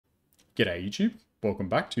G'day YouTube, welcome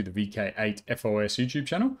back to the VK8FOS YouTube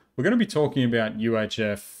channel. We're going to be talking about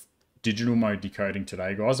UHF digital mode decoding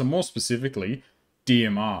today, guys, and more specifically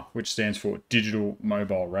DMR, which stands for Digital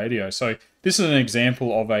Mobile Radio. So this is an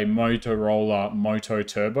example of a Motorola Moto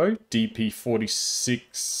Turbo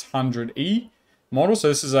DP4600E model. So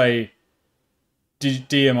this is a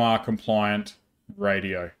DMR compliant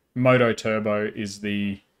radio. Moto Turbo is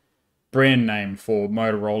the brand name for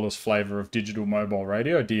Motorola's flavor of digital mobile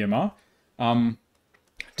radio, DMR.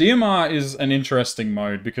 DMR is an interesting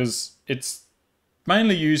mode because it's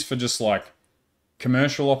mainly used for just like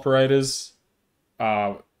commercial operators,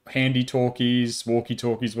 handy talkies,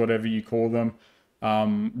 walkie-talkies, whatever you call them,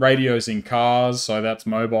 radios in cars, so that's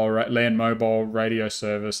land mobile radio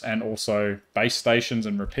service, and also base stations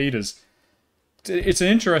and repeaters. It's an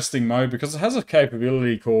interesting mode because it has a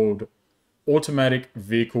capability called Automatic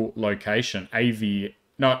Vehicle Location, AVL,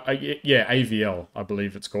 I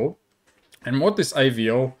believe it's called. And what this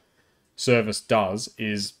AVL service does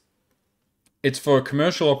is it's for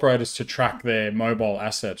commercial operators to track their mobile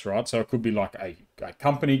assets, right? So it could be like a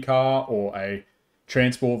company car or a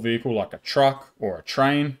transport vehicle like a truck or a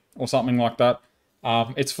train or something like that.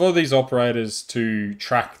 It's for these operators to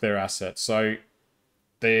track their assets. So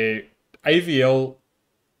their AVL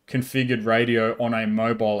configured radio on a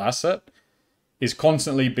mobile asset is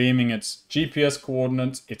constantly beaming its GPS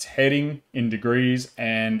coordinates, its heading in degrees,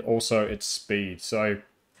 and also its speed. So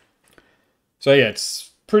yeah, it's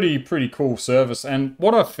pretty cool service. And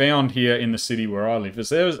what I've found here in the city where I live is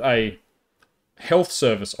there's a health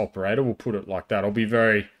service operator, we'll put it like that. I'll be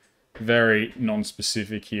very, very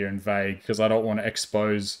non-specific here and vague because I don't want to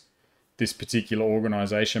expose this particular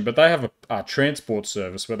organization, but they have a transport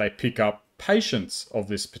service where they pick up patients of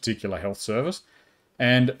this particular health service.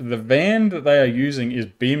 And the van that they are using is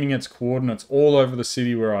beaming its coordinates all over the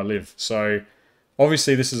city where I live. So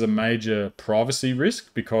obviously this is a major privacy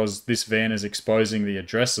risk because this van is exposing the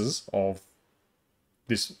addresses of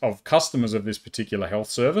customers of this particular health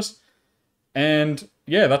service. And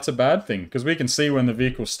yeah, that's a bad thing because we can see when the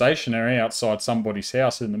vehicle's stationary outside somebody's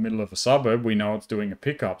house in the middle of a suburb, we know it's doing a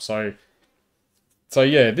pickup. So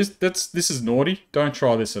yeah, this is naughty. Don't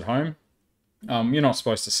try this at home. You're not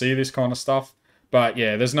supposed to see this kind of stuff. But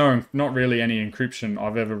yeah, there's not really any encryption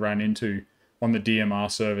I've ever ran into on the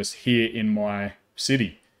DMR service here in my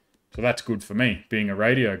city. So that's good for me, being a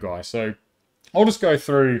radio guy. So I'll just go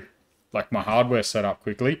through like my hardware setup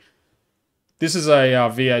quickly. This is a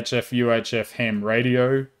VHF UHF ham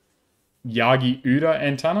radio Yagi UDA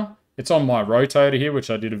antenna. It's on my rotator here, which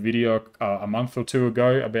I did a video a month or two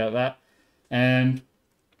ago about that. And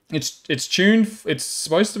it's tuned, it's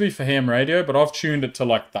supposed to be for ham radio, but I've tuned it to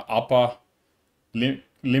like the upper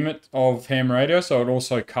limit of ham radio, so it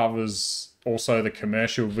also covers the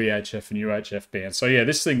commercial VHF and UHF bands. So yeah,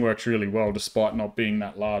 this thing works really well despite not being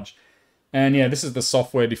that large. And yeah, this is the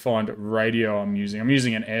software defined radio I'm using. I'm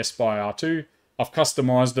using an Airspy R2. I've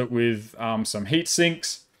customized it with some heat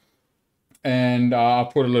sinks, and I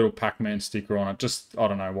put a little Pac-Man sticker on it. I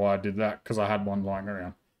don't know why I did that, because I had one lying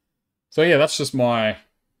around. So yeah, that's just my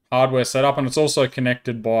hardware setup, and it's also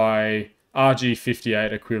connected by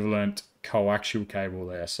RG58 equivalent coaxial cable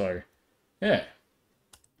there. So yeah,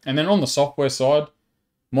 and then on the software side,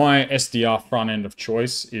 my SDR front end of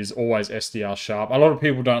choice is always SDR Sharp. A lot of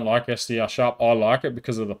people don't like SDR Sharp. I like it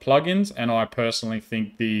because of the plugins, and I personally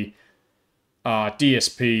think the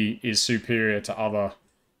DSP is superior to other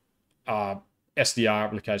SDR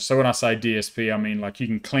applications. So when I say DSP, I mean like you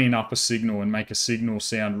can clean up a signal and make a signal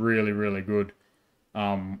sound really, really good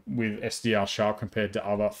with SDR Sharp compared to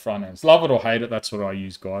other front ends. Love it or hate it, that's what I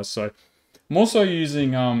use, guys. So I'm also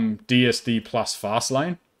using DSDPlus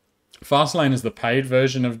Fastlane. Fastlane is the paid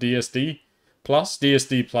version of DSDPlus.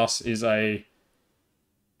 DSDPlus is a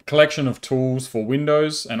collection of tools for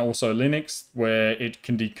Windows and also Linux where it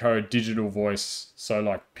can decode digital voice. So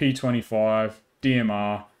like P25,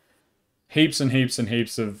 DMR, heaps and heaps and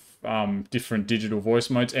heaps of different digital voice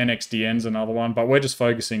modes. NXDN is another one, but we're just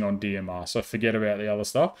focusing on DMR, so forget about the other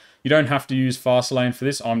stuff. You don't have to use Fastlane for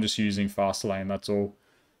this. I'm just using Fastlane, that's all.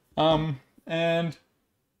 And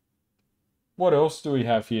what else do we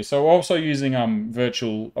have here? So we're also using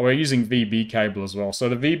we're using VB cable as well. So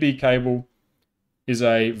the VB cable is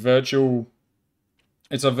a virtual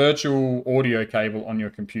audio cable on your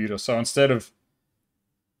computer. So instead of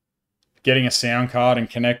getting a sound card and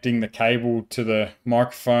connecting the cable to the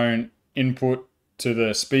microphone input to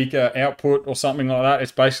the speaker output or something like that,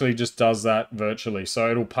 it basically just does that virtually.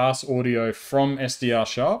 So it'll pass audio from SDR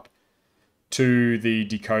Sharp to the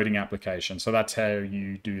decoding application. So that's how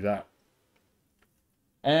you do that.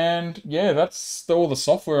 And yeah, that's all the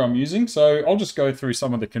software I'm using. So I'll just go through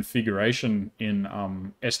some of the configuration in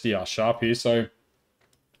SDR Sharp here. So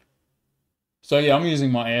yeah, I'm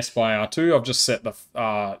using my Airspy R2. I've just set the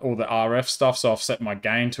all the RF stuff. So I've set my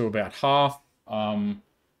gain to about half.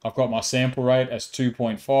 I've got my sample rate as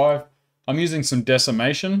 2.5. I'm using some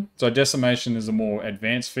decimation. So decimation is a more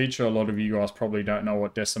advanced feature. A lot of you guys probably don't know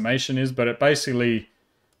what decimation is, but it basically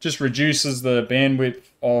just reduces the bandwidth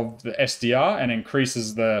of the SDR and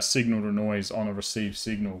increases the signal to noise on a received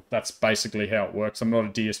signal. That's basically how it works. I'm not a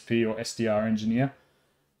DSP or SDR engineer.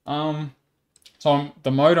 So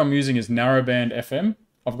the mode I'm using is narrowband FM.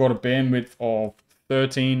 I've got a bandwidth of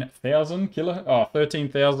 13,000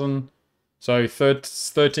 kilohertz.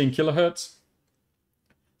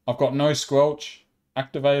 I've got no squelch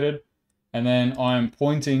activated, and then I'm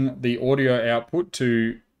pointing the audio output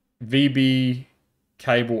to VB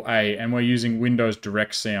cable A, and we're using Windows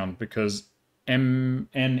Direct Sound because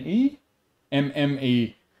MME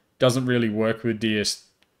doesn't really work with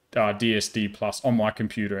DSDPlus on my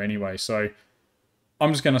computer anyway. So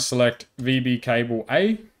I'm just going to select VB cable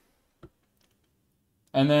A,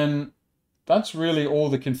 and then that's really all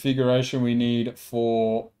the configuration we need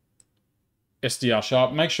for SDR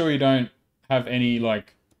Sharp. Make sure you don't have any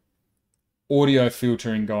like audio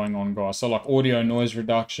filtering going on, guys. So like audio noise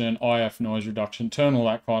reduction, IF noise reduction, turn all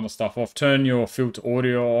that kind of stuff off. Turn your filter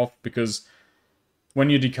audio off, because when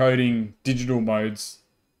you're decoding digital modes,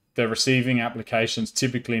 the receiving applications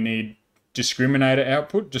typically need discriminator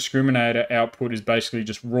output. Discriminator output is basically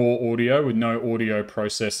just raw audio with no audio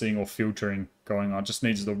processing or filtering going on. It just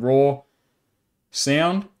needs the raw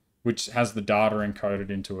sound, which has the data encoded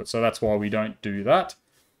into it. So that's why we don't do that.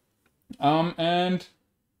 And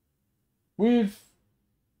with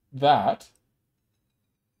that,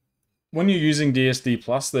 when you're using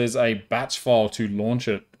DSDPlus, there's a batch file to launch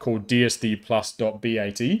it called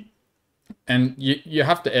dsdplus.bat. And you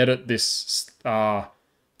have to edit this. I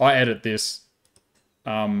edit this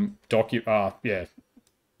batch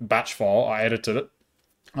file. I edited it.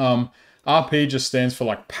 RP just stands for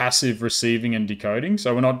like passive receiving and decoding.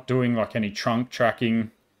 So we're not doing like any trunk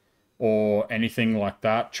tracking or anything like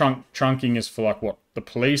that. Trunking is for like what the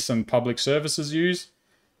police and public services use.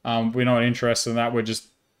 We're not interested in that. We're just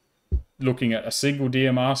looking at a single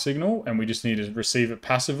DMR signal, and we just need to receive it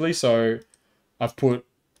passively. So I've put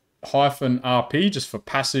 -RP just for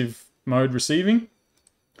passive mode receiving.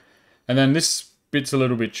 And then this bit's a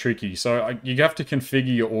little bit tricky. So you have to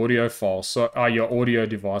configure your audio files, so your audio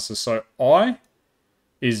devices. So I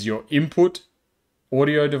is your input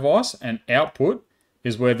audio device, and output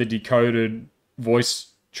is where the decoded voice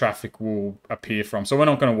traffic will appear from. So we're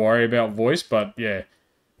not going to worry about voice, but yeah.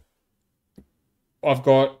 I've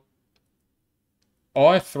got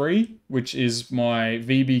I3, which is my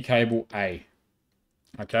VB cable A.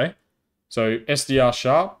 Okay. So SDR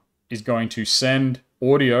Sharp is going to send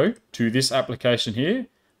audio to this application here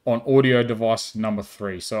on audio device number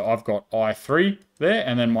 3. So I've got I3 there,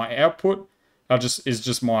 and then my output is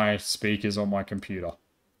just my speakers on my computer.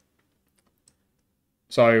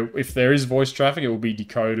 So if there is voice traffic, it will be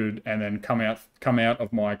decoded and then come out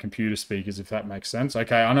of my computer speakers, if that makes sense.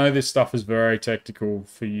 Okay, I know this stuff is very technical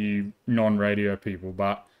for you non-radio people,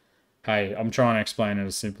 but hey, I'm trying to explain it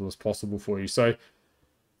as simple as possible for you. So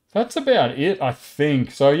that's about it, I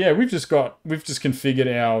think. So yeah, we've just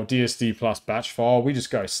configured our DSDPlus batch file. We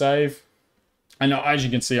just go save. And as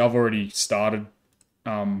you can see, I've already started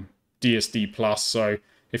DSDPlus. So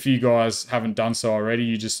if you guys haven't done so already,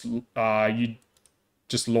 you just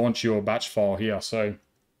launch your batch file here. So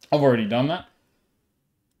I've already done that.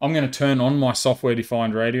 I'm going to turn on my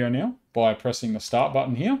software-defined radio now by pressing the start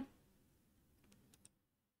button here.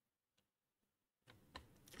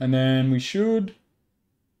 And then we should...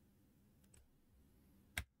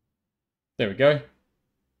 There we go.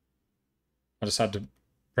 I just had to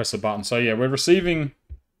press a button. So yeah, we're receiving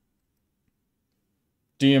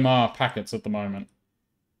DMR packets at the moment.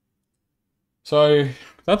 So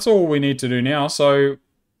that's all we need to do now. So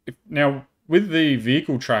now with the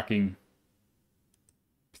vehicle tracking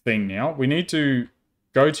thing now, we need to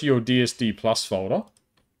go to your DSDPlus folder,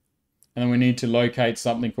 and then we need to locate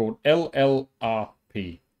something called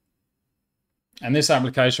LLRP. And this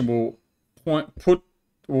application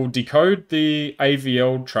will decode the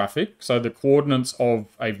AVL traffic, so the coordinates of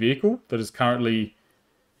a vehicle that is currently,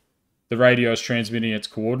 the radio is transmitting its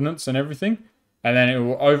coordinates and everything. And then it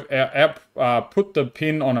will put the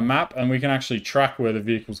pin on a map, and we can actually track where the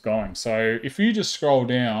vehicle's going. So if you just scroll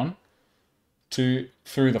down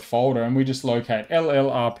through the folder, and we just locate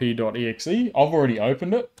llrp.exe, I've already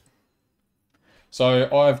opened it. So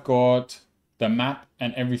I've got the map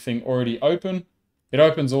and everything already open. It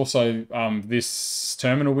opens also this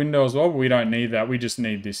terminal window as well, but we don't need that. We just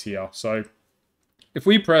need this here. So if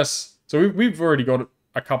we press, so we've already got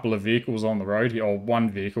a couple of vehicles on the road here, or one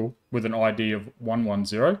vehicle with an ID of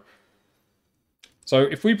 110. So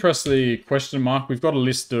if we press the question mark, we've got a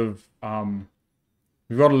list of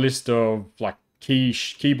like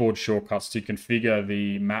keyboard shortcuts to configure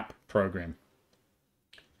the map program.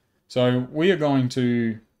 So we are going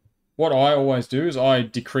to, what I always do is I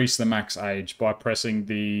decrease the max age by pressing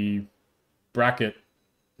the bracket.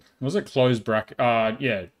 Was it closed bracket?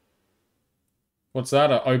 Yeah. What's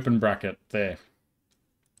that? An open bracket there.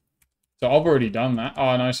 So I've already done that.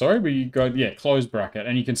 Oh, no, sorry. We go, yeah, close bracket.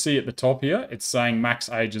 And you can see at the top here, it's saying max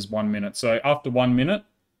age is 1 minute. So after 1 minute,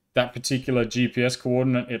 that particular GPS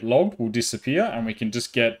coordinate it logged will disappear. And we can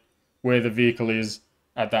just get where the vehicle is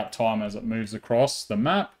at that time as it moves across the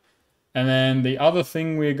map. And then the other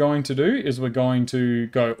thing we're going to do is we're going to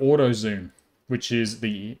go auto zoom, which is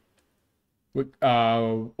the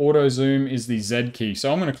auto zoom is the Z key.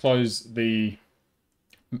 So I'm going to close the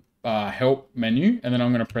help menu and then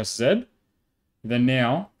I'm going to press Z. Then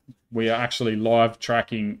now we are actually live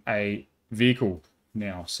tracking a vehicle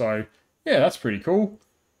now. So yeah, that's pretty cool.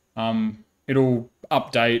 It'll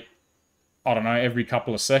update, I don't know, every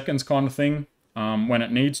couple of seconds kind of thing when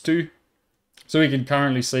it needs to. So we can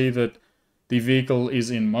currently see that the vehicle is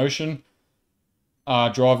in motion,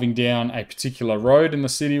 driving down a particular road in the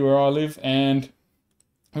city where I live, and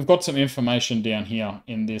we've got some information down here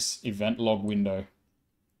in this event log window.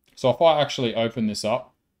 So if I actually open this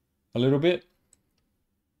up a little bit,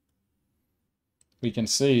 we can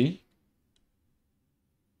see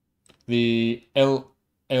the with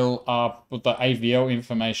the AVL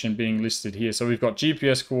information being listed here. So we've got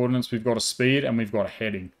GPS coordinates, we've got a speed, and we've got a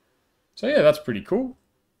heading. So yeah, that's pretty cool.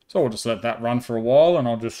 So I'll just let that run for a while, and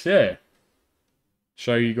I'll just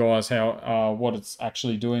show you guys how what it's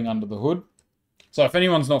actually doing under the hood. So if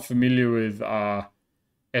anyone's not familiar with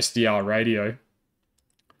SDR radio,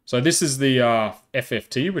 so this is the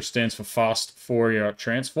FFT, which stands for Fast Fourier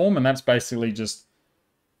Transform, and that's basically just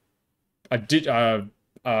a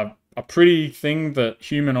pretty thing that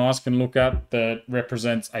human eyes can look at that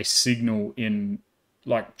represents a signal in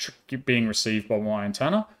like being received by my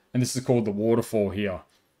antenna, and this is called the waterfall here.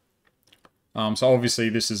 So obviously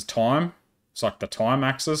this is time. It's like the time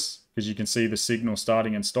axis because you can see the signal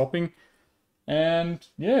starting and stopping. And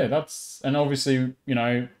yeah, and obviously, you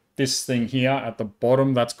know, this thing here at the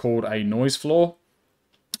bottom, that's called a noise floor.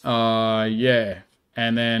 Yeah.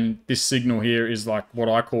 And then this signal here is like what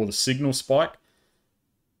I call the signal spike.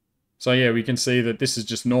 So yeah, we can see that this is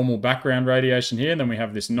just normal background radiation here. And then we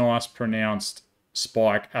have this nice pronounced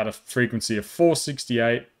spike at a frequency of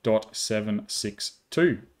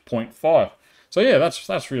 468.762.5. So yeah,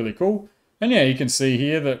 that's really cool. And yeah, you can see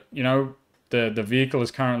here that, you know, the vehicle is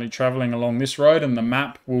currently traveling along this road and the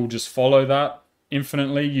map will just follow that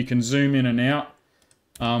infinitely. You can zoom in and out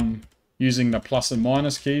using the plus and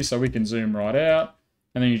minus key. So we can zoom right out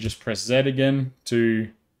and then you just press Z again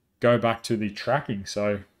to go back to the tracking.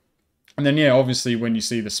 So, and then yeah, obviously when you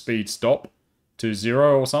see the speed stop to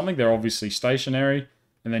 0 or something, they're obviously stationary.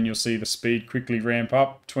 And then you'll see the speed quickly ramp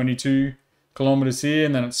up 22 kilometers here,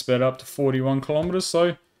 and then it's sped up to 41 kilometers.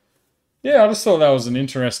 So yeah, I just thought that was an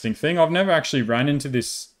interesting thing. I've never actually ran into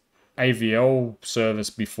this AVL service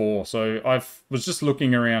before. So I was just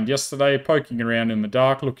looking around yesterday, poking around in the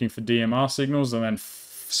dark, looking for DMR signals, and then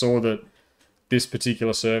saw that this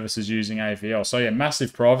particular service is using AVL. So yeah,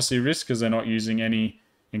 massive privacy risk because they're not using any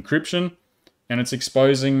encryption, and it's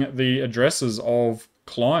exposing the addresses of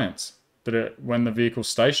clients that are, when the vehicle's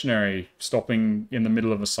stationary, stopping in the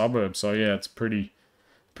middle of a suburb. So yeah, it's pretty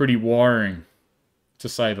wiring, to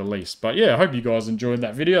say the least. But yeah, I hope you guys enjoyed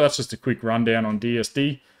that video. That's just a quick rundown on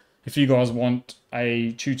DSD. If you guys want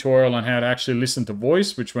a tutorial on how to actually listen to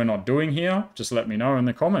voice, which we're not doing here, just let me know in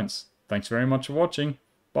the comments. Thanks very much for watching.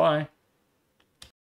 Bye.